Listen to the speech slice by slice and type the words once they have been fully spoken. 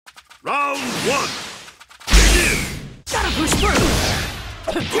Round one. Begin. Gotta push through.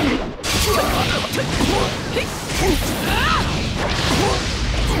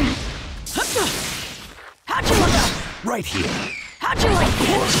 How'd you like that? Right here. How'd you like that?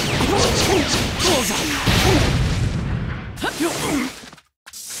 Bullseye.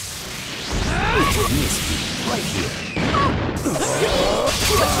 Right here.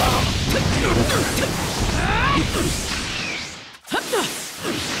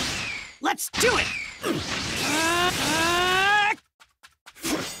 Let's do it!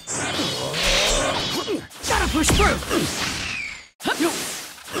 Gotta push through!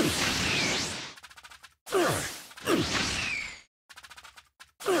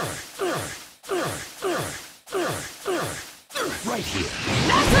 Right here.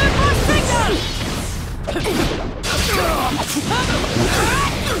 Massive push finger!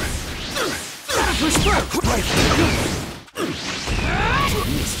 Gotta push through! Right here.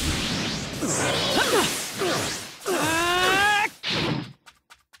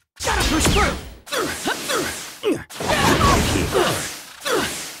 Gotta push through!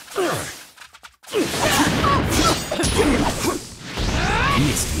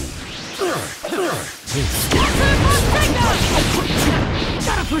 Missed me. Massive push finger!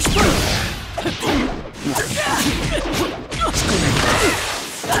 Gotta push through!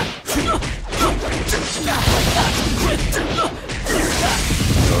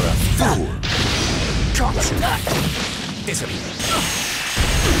 You're a fool. Gotcha. Disappear.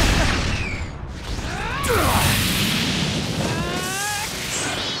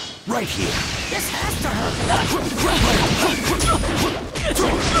 Right here. This has to hurt!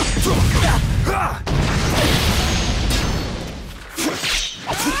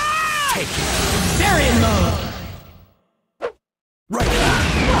 Take it. Varian mode! Right here.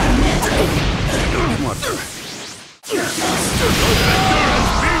 What?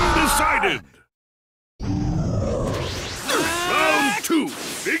 Decided. Round two.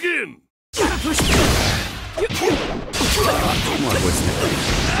 Begin. Gotta push through! What was that?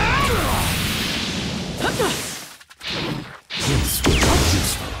 This will be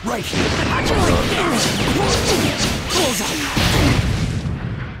useful. Right here. How'd you like this? Bullseye!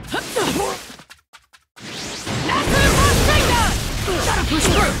 Massive push finger! Gotta push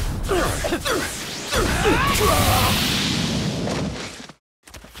through!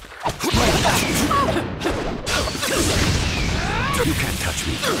 You can't touch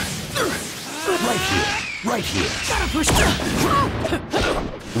me. Right here. Right here. Gotta push through!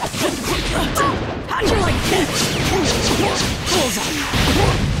 How'd you like this? Bullseye!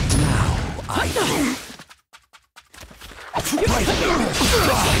 Now I right here.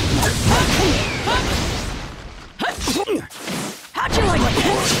 How'd you like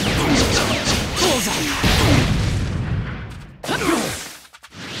this? Bullseye!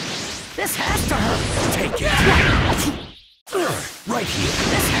 This has to hurt! Take it. Right here.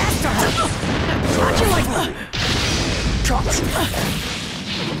 This has to hurt! How'd you like that? Gotcha.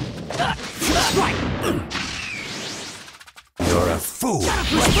 Right! You're a fool.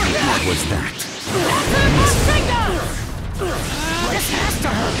 What was that? Massive push finger! This has to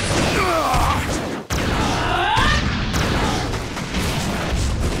hurt!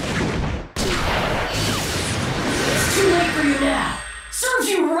 It's too late for you now! Serves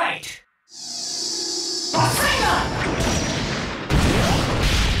you right! Finger!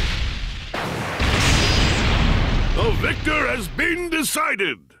 The victor has been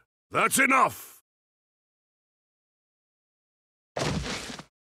decided. That's enough.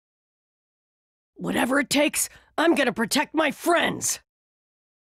 Whatever it takes, I'm gonna protect my friends!